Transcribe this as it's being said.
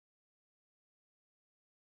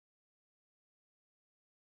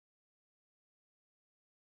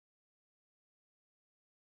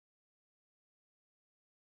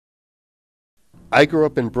I grew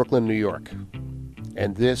up in Brooklyn, New York,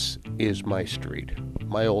 and this is my street,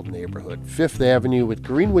 my old neighborhood. Fifth Avenue with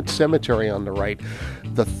Greenwood Cemetery on the right,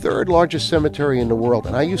 the third largest cemetery in the world,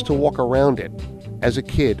 and I used to walk around it as a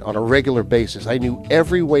kid on a regular basis. I knew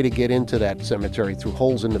every way to get into that cemetery through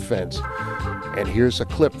holes in the fence. And here's a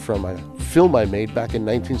clip from a film I made back in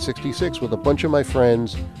 1966 with a bunch of my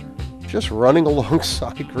friends just running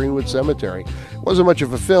alongside Greenwood Cemetery. It wasn't much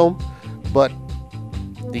of a film, but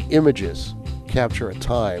the images capture a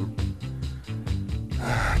time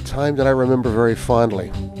that I remember very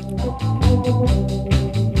fondly.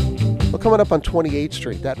 Well, coming up on 28th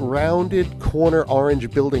Street, that rounded corner orange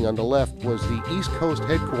building on the left was the East Coast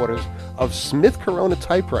headquarters of Smith Corona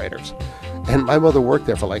Typewriters. And my mother worked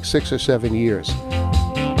there for like 6 or 7 years.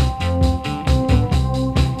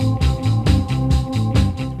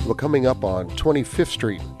 We're coming up on 25th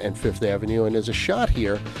Street and 5th Avenue, and there's a shot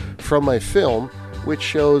here from my film which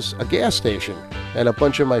shows a gas station and a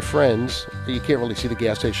bunch of my friends. You can't really see the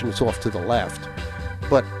gas station, it's off to the left.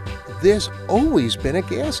 But there's always been a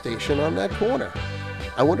gas station on that corner.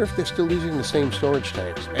 I wonder if they're still using the same storage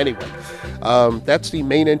tanks. Anyway, that's the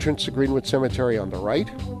main entrance to Greenwood Cemetery on the right.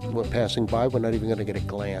 We're passing by, we're not even going to get a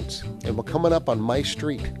glance. And we're coming up on my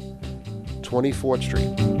street, 24th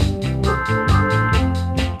Street.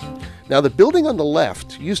 Now, the building on the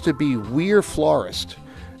left used to be Weir Florist.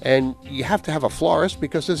 And you have to have a florist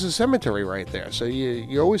because there's a cemetery right there. So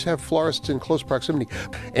you always have florists in close proximity.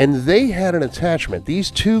 And they had an attachment. These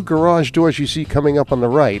two garage doors you see coming up on the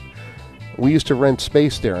right, we used to rent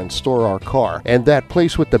space there and store our car. And that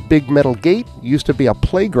place with the big metal gate used to be a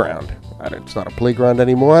playground. It's not a playground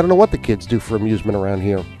anymore. I don't know what the kids do for amusement around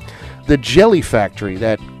here. The Jelly Factory,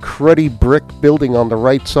 that cruddy brick building on the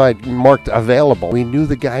right side marked available. We knew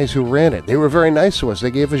the guys who ran it. They were very nice to us. They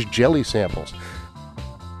gave us jelly samples.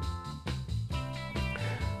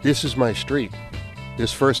 This is my street.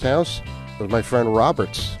 This first house was my friend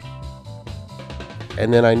Robert's.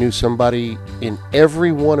 And then I knew somebody in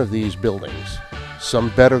every one of these buildings. Some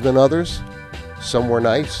better than others. Some were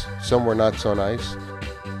nice. Some were not so nice.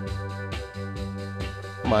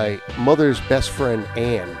 My mother's best friend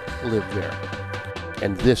Anne lived there.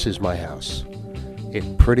 And this is my house.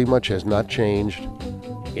 It pretty much has not changed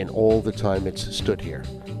in all the time it's stood here.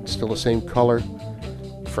 It's still the same color,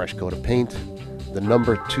 fresh coat of paint. The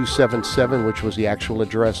number 277, which was the actual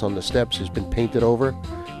address on the steps, has been painted over,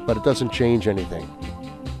 but it doesn't change anything.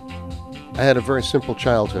 I had a very simple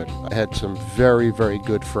childhood. I had some very, very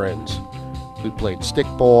good friends. We played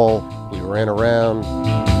stickball, we ran around,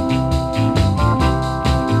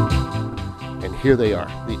 and here they are,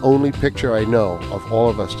 the only picture I know of all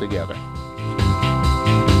of us together.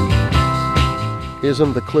 Here's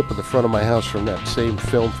the clip of the front of my house from that same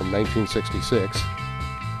film from 1966.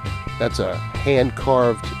 That's a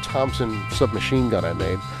hand-carved Thompson submachine gun I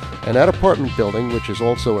made. And that apartment building, which is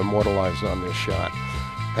also immortalized on this shot,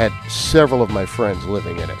 had several of my friends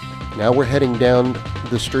living in it. Now we're heading down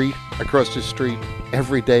the street, across the street,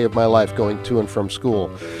 every day of my life going to and from school.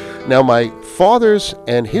 Now my father's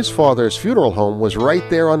and his father's funeral home was right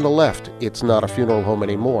there on the left. It's not a funeral home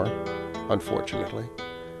anymore, unfortunately.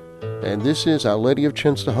 And this is Our Lady of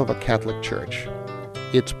Czestochowa Catholic Church.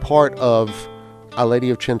 It's part of Our Lady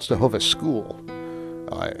of Czestochowa School.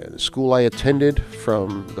 The school I attended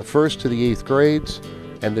from the 1st to the 8th grades,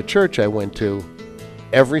 and the church I went to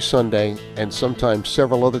every Sunday, and sometimes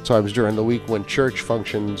several other times during the week when church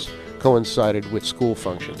functions coincided with school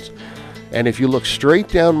functions. And if you look straight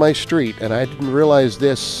down my street, and I didn't realize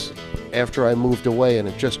this after I moved away, and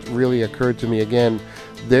it just really occurred to me again,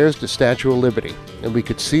 there's the Statue of Liberty. And we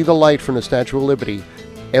could see the light from the Statue of Liberty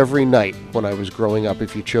every night when I was growing up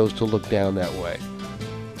if you chose to look down that way.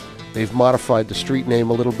 They've modified the street name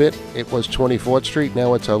a little bit. It was 24th Street,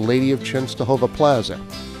 now it's Our Lady of Czestochowa Plaza.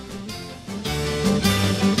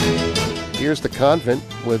 Here's the convent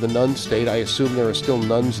where the nuns stayed. I assume there are still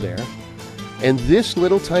nuns there. And this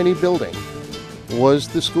little tiny building was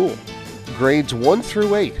the school. Grades 1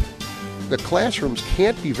 through 8. The classrooms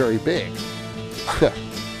can't be very big.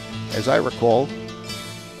 As I recall,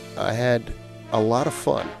 I had a lot of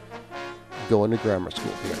fun going to grammar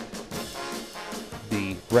school here.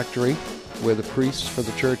 The rectory, where the priests for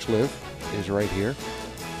the church live, is right here.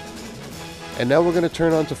 And now we're going to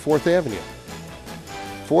turn on to 4th Avenue.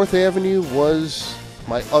 4th Avenue was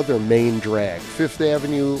my other main drag. 5th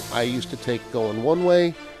Avenue I used to take going one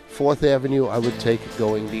way. 4th Avenue I would take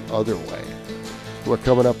going the other way. We're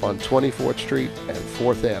coming up on 24th Street and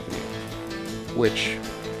 4th Avenue, which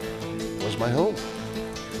was my home.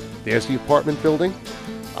 There's the apartment building.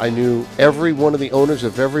 I knew every one of the owners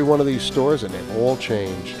of every one of these stores, and they've all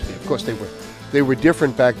changed. Of course, they were They were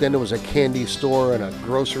different back then. There was a candy store and a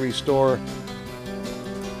grocery store.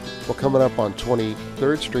 We're coming up on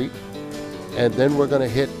 23rd Street, and then we're going to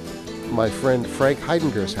hit my friend Frank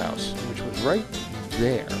Heidinger's house, which was right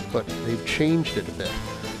there, but they've changed it a bit.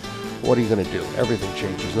 What are you going to do? Everything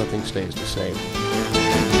changes. Nothing stays the same.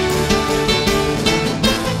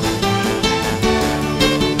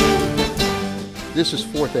 This is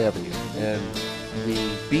 4th Avenue, and the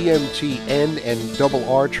BMT N and double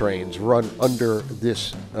R trains run under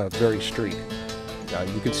this very street.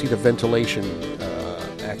 You can see the ventilation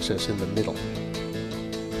access in the middle.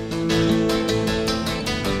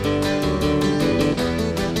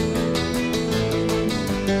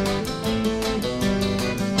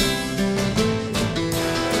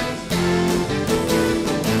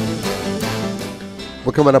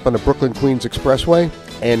 We're coming up on the Brooklyn-Queens Expressway,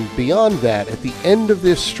 and beyond that, at the end of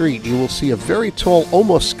this street, you will see a very tall,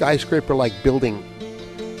 almost skyscraper-like building,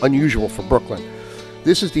 unusual for Brooklyn.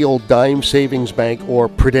 This is the old Dime Savings Bank or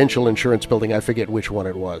Prudential Insurance Building. I forget which one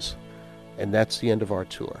it was. And that's the end of our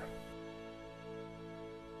tour.